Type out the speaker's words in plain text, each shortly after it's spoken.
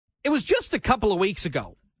was just a couple of weeks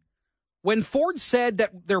ago when Ford said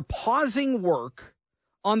that they're pausing work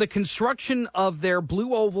on the construction of their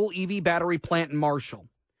Blue Oval EV battery plant in Marshall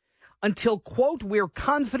until, quote, we're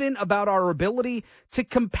confident about our ability to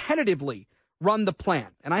competitively run the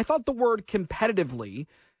plant. And I thought the word competitively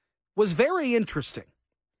was very interesting.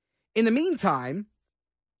 In the meantime,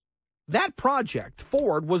 that project,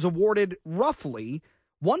 Ford, was awarded roughly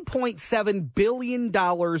 $1.7 billion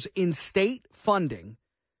in state funding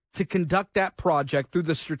to conduct that project through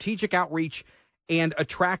the Strategic Outreach and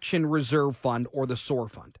Attraction Reserve Fund, or the SOAR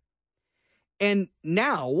Fund. And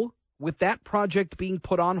now, with that project being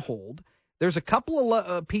put on hold, there's a couple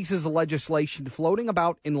of pieces of legislation floating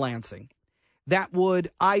about in Lansing that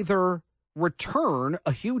would either return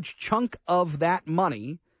a huge chunk of that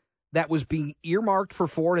money that was being earmarked for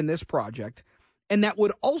Ford in this project, and that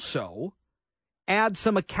would also add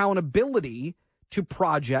some accountability to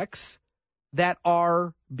projects that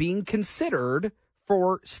are being considered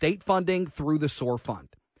for state funding through the SOAR Fund.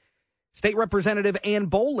 State Representative Ann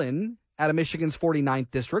Bollin out of Michigan's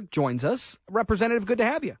 49th District joins us. Representative, good to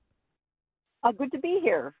have you. Good to be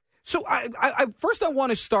here. So first I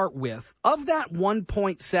want to start with, of that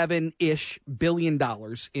 $1.7-ish billion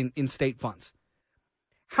in state funds,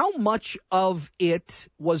 how much of it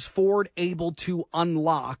was Ford able to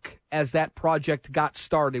unlock as that project got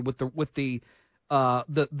started with the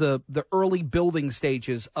early building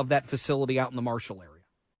stages of that facility out in the Marshall area?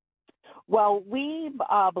 Well, we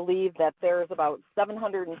believe that there's about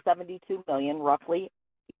 $772 million, roughly,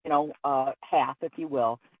 half, if you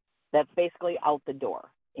will, that's basically out the door.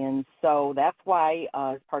 And so that's why,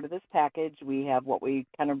 as part of this package, we have what we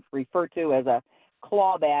kind of refer to as a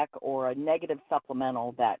clawback or a negative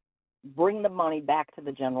supplemental that bring the money back to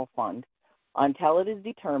the general fund until it is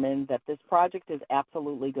determined that this project is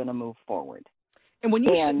absolutely going to move forward. And when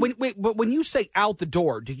you when you say out the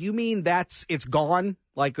door, do you mean it's gone?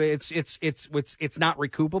 Like it's not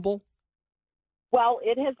recoupable? Well,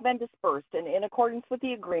 it has been dispersed, and in accordance with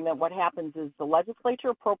the agreement, what happens is the legislature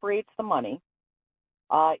appropriates the money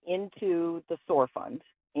into the SOAR fund,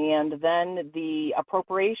 and then the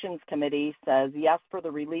appropriations committee says yes for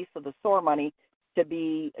the release of the SOAR money to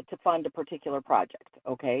fund a particular project.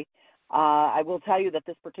 Okay, I will tell you that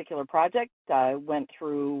this particular project went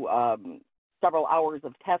through several hours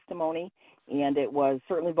of testimony, and it was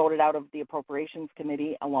certainly voted out of the appropriations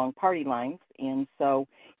committee along party lines. And so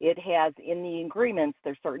it has, in the agreements,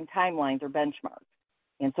 there's certain timelines or benchmarks.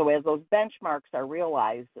 And so as those benchmarks are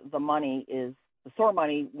realized, the SOAR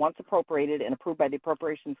money, once appropriated and approved by the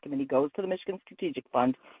appropriations committee, goes to the Michigan Strategic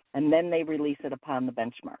Fund, and then they release it upon the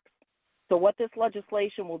benchmarks. So what this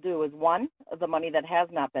legislation will do is, one, the money that has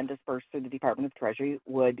not been dispersed through the Department of Treasury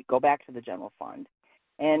would go back to the general fund.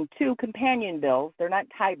 And two, companion bills, they're not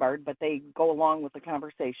tie-barred, but they go along with the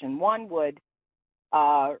conversation. One would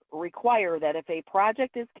require that if a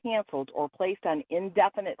project is canceled or placed on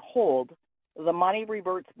indefinite hold, the money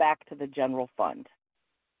reverts back to the general fund.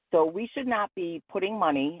 So we should not be putting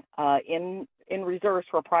money in reserves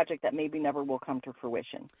for a project that maybe never will come to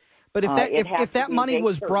fruition. But if that money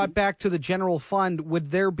was brought back to the general fund,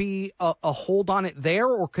 would there be a hold on it there,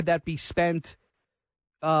 or could that be spent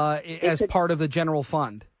as part of the general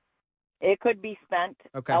fund? It could be spent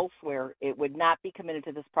elsewhere. It would not be committed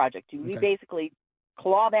to this project. We basically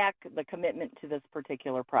claw back the commitment to this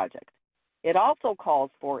particular project. It also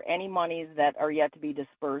calls for any monies that are yet to be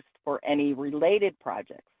dispersed for any related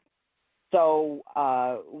projects. So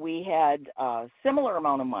we had a similar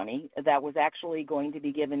amount of money that was actually going to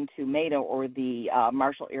be given to MEDA, or the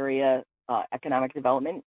Marshall Area Economic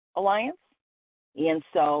Development Alliance. And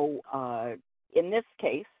so in this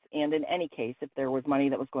case, and in any case, if there was money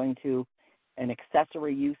that was going to an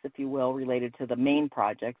accessory use, if you will, related to the main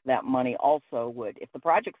project, that money also would, if the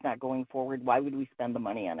project's not going forward, why would we spend the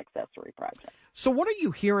money on accessory projects? So what are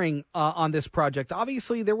you hearing on this project?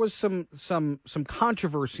 Obviously, there was some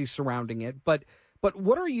controversy surrounding it, but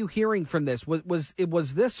what are you hearing from this? Was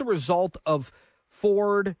this a result of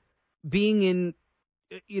Ford being in,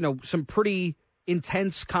 some pretty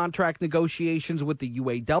intense contract negotiations with the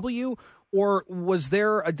UAW, or was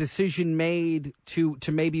there a decision made to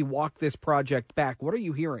maybe walk this project back? What are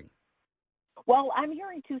you hearing? Well, I'm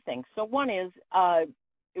hearing two things. So one is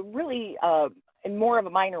really, in more of a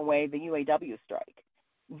minor way, the UAW strike.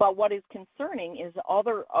 But what is concerning is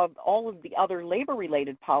all of the other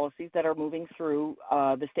labor-related policies that are moving through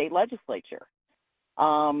the state legislature.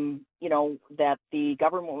 That the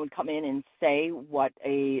government would come in and say what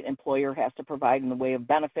an employer has to provide in the way of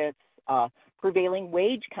benefits. Prevailing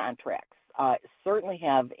wage contracts certainly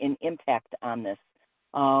have an impact on this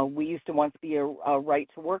We used to once be a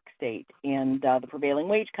right-to-work state, and the prevailing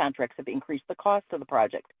wage contracts have increased the cost of the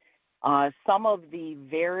project. Some of the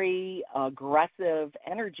very aggressive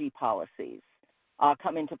energy policies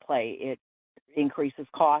come into play. It increases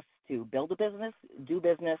costs to build a business, do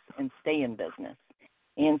business, and stay in business.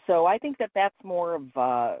 And so I think that that's more of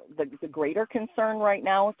the greater concern right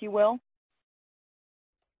now, if you will,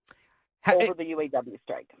 over the UAW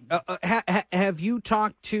strike. Have you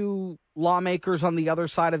talked to lawmakers on the other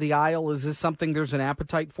side of the aisle? Is this something there's an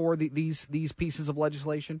appetite for, these pieces of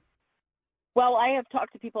legislation? Well, I have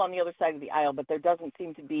talked to people on the other side of the aisle, but there doesn't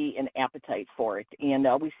seem to be an appetite for it. And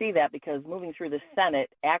we see that because moving through the Senate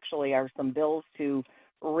actually are some bills to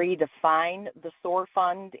redefine the SOAR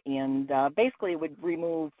fund, and basically would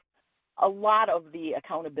remove a lot of the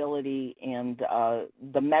accountability and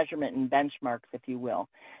the measurement and benchmarks, if you will,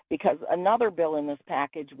 because another bill in this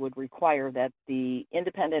package would require that the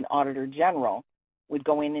independent auditor general would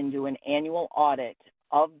go in and do an annual audit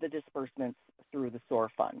of the disbursements through the SOAR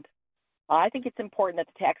fund. I think it's important that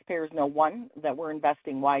the taxpayers know, one, that we're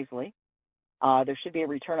investing wisely. There should be a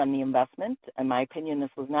return on the investment. In my opinion,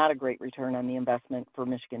 this was not a great return on the investment for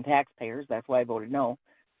Michigan taxpayers. That's why I voted no.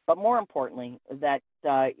 But more importantly, that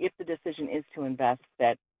if the decision is to invest,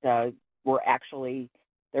 that they're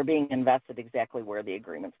being invested exactly where the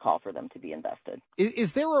agreements call for them to be invested.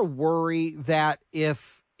 Is there a worry that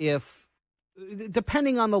if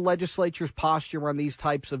depending on the legislature's posture on these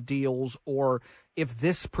types of deals, or if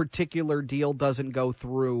this particular deal doesn't go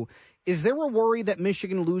through, is there a worry that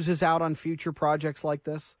Michigan loses out on future projects like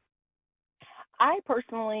this? I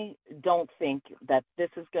personally don't think that this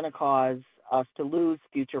is going to cause us to lose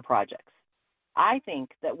future projects. I think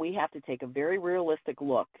that we have to take a very realistic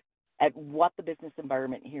look at what the business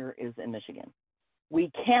environment here is in Michigan.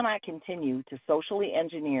 We cannot continue to socially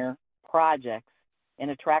engineer projects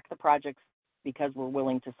and attract the projects because we're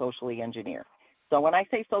willing to socially engineer. So when I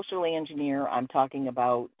say socially engineer, I'm talking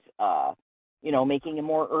about, making a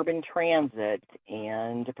more urban transit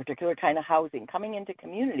and a particular kind of housing coming into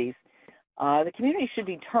communities. The community should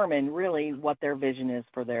determine really what their vision is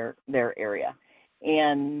for their area.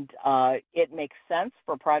 And it makes sense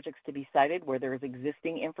for projects to be cited where there is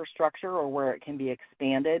existing infrastructure or where it can be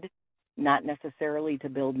expanded, not necessarily to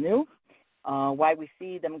build new. Why we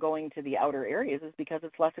see them going to the outer areas is because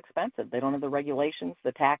it's less expensive. They don't have the regulations,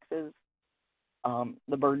 the taxes,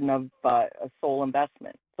 the burden of a sole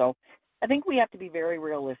investment. So I think we have to be very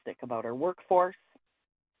realistic about our workforce,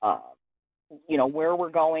 where we're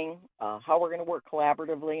going, how we're going to work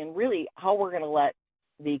collaboratively, and really how we're going to let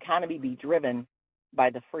the economy be driven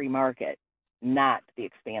by the free market, not the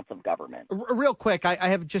expanse of government. Real quick, I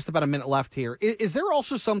have just about a minute left here. Is there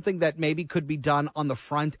also something that maybe could be done on the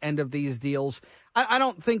front end of these deals? I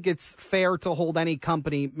don't think it's fair to hold any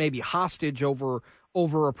company maybe hostage over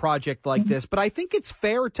a project like this, but I think it's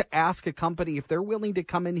fair to ask a company if they're willing to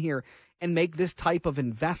come in here and make this type of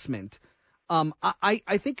investment.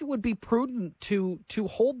 I think it would be prudent to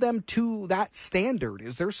hold them to that standard.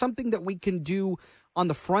 Is there something that we can do on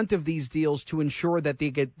the front of these deals to ensure that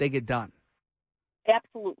they get done?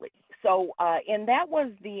 Absolutely. So, and that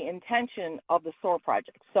was the intention of the SOAR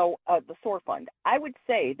project. So, the SOAR fund. I would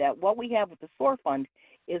say that what we have with the SOAR fund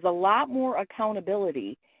is a lot more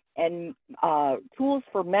accountability and tools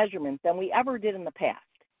for measurement than we ever did in the past.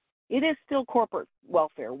 It is still corporate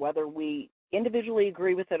welfare, whether we individually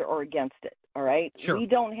agree with it or against it. All right. Sure. We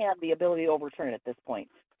don't have the ability to overturn it at this point.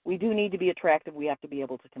 We do need to be attractive. We have to be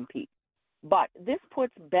able to compete. But this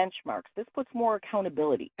puts benchmarks. This puts more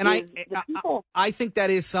accountability. And I think that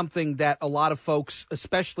is something that a lot of folks,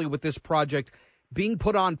 especially with this project being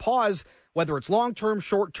put on pause, whether it's long-term,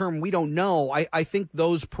 short-term, we don't know. I think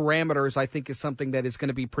those parameters, is something that is going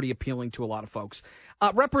to be pretty appealing to a lot of folks.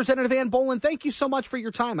 Representative Ann Bollin, thank you so much for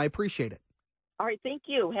your time. I appreciate it. All right, thank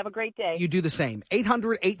you. Have a great day. You do the same.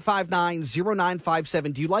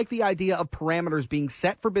 800-859-0957. Do you like the idea of parameters being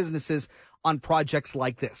set for businesses on projects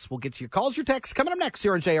like this? We'll get to your calls, your texts coming up next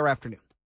here on JR Afternoons.